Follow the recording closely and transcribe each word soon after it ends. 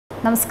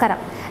നമസ്കാരം.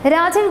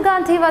 രാജീവ്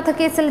ഗാന്ധി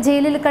വധക്കേസിൽ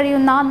ജയിലിൽ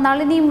കഴിയുന്ന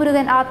നളിനി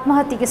മുരുകൻ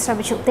ആത്മഹത്യയ്ക്ക്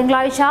ശ്രമിച്ചു.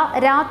 തിങ്കളാഴ്ച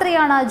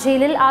രാത്രിയാണ്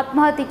ജയിലിൽ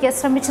ആത്മഹത്യയ്ക്ക്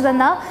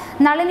ശ്രമിച്ചതെന്ന്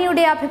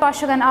നളിനിയുടെ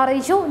അഭിഭാഷകൻ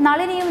അറിയിച്ചു.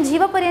 നളിനിയും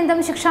ജീവപര്യന്തം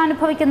ശിക്ഷ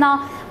അനുഭവിക്കുന്ന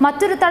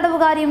മറ്റൊരു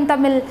തടവുകാരിയും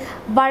തമ്മിൽ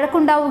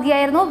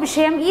വഴക്കുണ്ടാവുകയായിരുന്നു.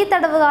 വിഷയം ഈ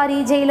തടവുകാരി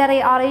ജയിലറെ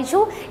അറിയിച്ചു.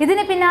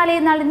 ഇതിന് പിന്നാലെ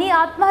നളിനി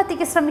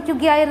ആത്മഹത്യയ്ക്ക്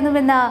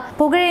ശ്രമിക്കുകയായിരുന്നുവെന്ന്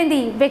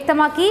പുകഴേന്തി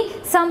വ്യക്തമാക്കി.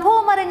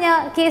 സംഭവം അറിഞ്ഞ്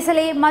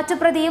കേസിലെ മറ്റു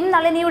പ്രതിയും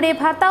നളിനിയുടെ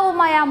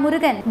ഭർത്താവുമായ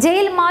മുരുകൻ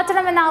ജയിൽ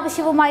മാറ്റണമെന്ന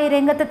ആവശ്യവുമായി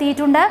രംഗത്തെത്തിയിട്ടുണ്ട്.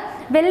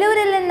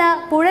 വെല്ലൂരിൽ നിന്ന്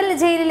പുഴൽ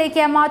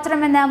ജയിലിലേക്ക്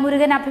മാറ്റണമെന്ന്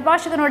മുരുകൻ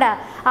അഭിഭാഷകനോട്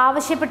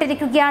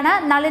ആവശ്യപ്പെട്ടിരിക്കുകയാണ്.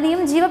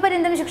 നളിനിയും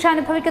ജീവപര്യന്തം ശിക്ഷ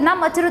അനുഭവിക്കുന്ന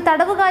മറ്റൊരു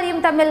തടവുകാരിയും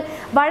തമ്മിൽ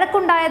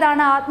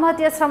വഴക്കുണ്ടായതാണ്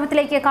ആത്മഹത്യാ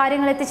ശ്രമത്തിലേക്ക്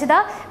കാര്യങ്ങൾ എത്തിച്ചത്.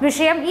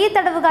 വിഷയം ഈ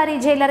തടവുകാരി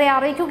ജയിലറെ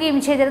അറിയിക്കുകയും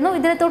ചെയ്തിരുന്നു.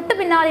 ഇതിന് തൊട്ടു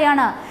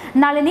പിന്നാലെയാണ്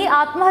നളിനി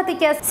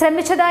ആത്മഹത്യയ്ക്ക്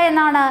ശ്രമിച്ചത്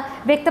എന്നാണ്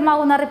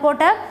വ്യക്തമാകുന്ന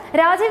റിപ്പോർട്ട്.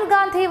 രാജീവ്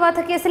ഗാന്ധി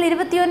വധക്കേസിൽ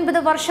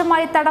 29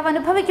 വർഷമായി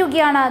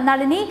തടവനുഭവിക്കുകയാണ്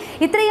നളിനി.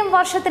 ഇത്രയും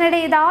വർഷത്തിനിടെ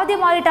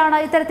ഇതാദ്യമായിട്ടാണ്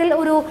ഇത്തരത്തിൽ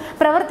ഒരു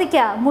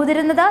പ്രവൃത്തിക്ക്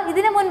മുതിരുന്നത്.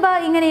 ഇതിനു മുൻപ്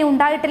ഇങ്ങനെ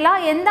ഉണ്ടായിട്ടില്ല.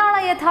 എന്താണ്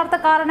യഥാർത്ഥ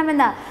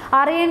കാരണമെന്ന്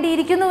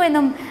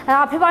അറിയേണ്ടിയിരിക്കുന്നുവെന്നും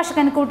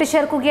അഭിഭാഷകൻ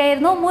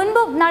കൂട്ടിച്ചേർക്കുകയായിരുന്നു.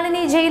 മുൻപും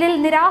നളിനി ജയിലിൽ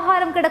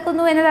നിരാഹാരം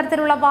കിടക്കുന്നു എന്ന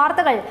തരത്തിലുള്ള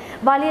വാർത്തകൾ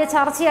വലിയ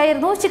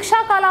ചർച്ചയായിരുന്നു.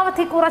 ശിക്ഷാ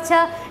കാലാവധി കുറച്ച്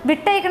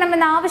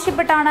വിട്ടയക്കണമെന്ന്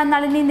ആവശ്യപ്പെട്ടാണ്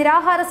നളിനി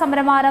നിരാഹാര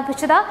സമരം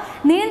ആരംഭിച്ചത്.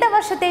 നീണ്ട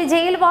വർഷത്തെ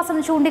ജയിൽവാസം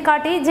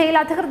ചൂണ്ടിക്കാട്ടി ജയിൽ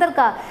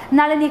അധികൃതർക്ക്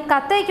നളിനി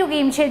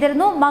കത്തയക്കുകയും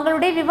ചെയ്തിരുന്നു.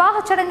 മകളുടെ വിവാഹ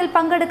ചടങ്ങിൽ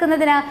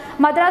പങ്കെടുക്കുന്നതിന്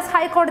മദ്രാസ്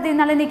ഹൈക്കോടതി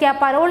നളിനിക്ക്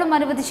പരോളും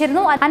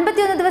അനുവദിച്ചിരുന്നു.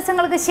 51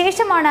 ദിവസങ്ങൾക്ക്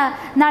ശേഷമാണ്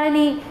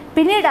നളിനി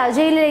പിന്നീട്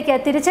ജയിലിലേക്ക്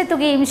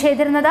തിരിച്ചെത്തുകയും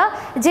ചെയ്തിരുന്നത്.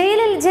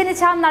 ജയിലിൽ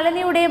ജനിച്ച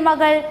നളിനിയുടെ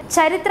മകൾ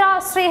ചരിത്ര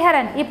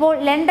ശ്രീഹരൻ ഇപ്പോൾ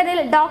ലണ്ടനിൽ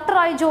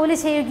ഡോക്ടറായി ജോലി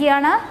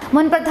ചെയ്യുകയാണ്.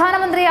 മുൻ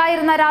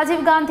പ്രധാനമന്ത്രിയായിരുന്ന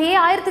രാജീവ് ഗാന്ധിയെ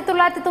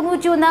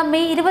 1991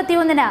 മെയ്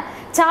 21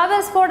 ചാവേർ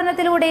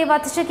സ്ഫോടനത്തിലൂടെ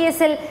വധിച്ച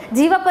കേസിൽ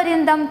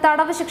ജീവപര്യന്തം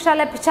തടവ് ശിക്ഷ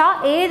ലഭിച്ച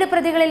 7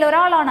 പ്രതികളിൽ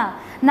ഒരാളാണ്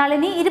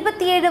നളിനി.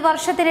 27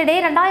 വർഷത്തിനിടെ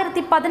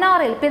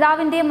 2016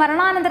 പിതാവിന്റെ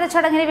മരണാനന്തര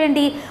ചടങ്ങിന്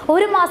വേണ്ടി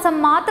 1 മാസം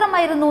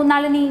മാത്രമായിരുന്നു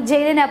നളിനി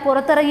ജയിലിന്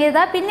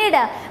പുറത്തിറങ്ങിയത്.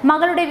 പിന്നീട്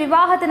മകളുടെ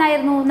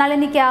വിവാഹത്തിനായിരുന്നു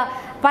നളിനിക്ക്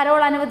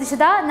പരോൾ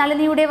അനുവദിച്ചത്.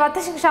 നളിനിയുടെ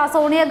വധശിക്ഷ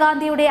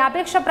സോണിയാഗാന്ധിയുടെ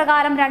അപേക്ഷ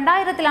പ്രകാരം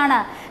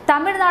 2000-ലാണ്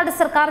തമിഴ്നാട്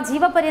സർക്കാർ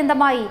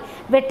ജീവപര്യന്തമായി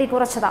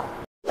വെട്ടിക്കുറച്ചത്.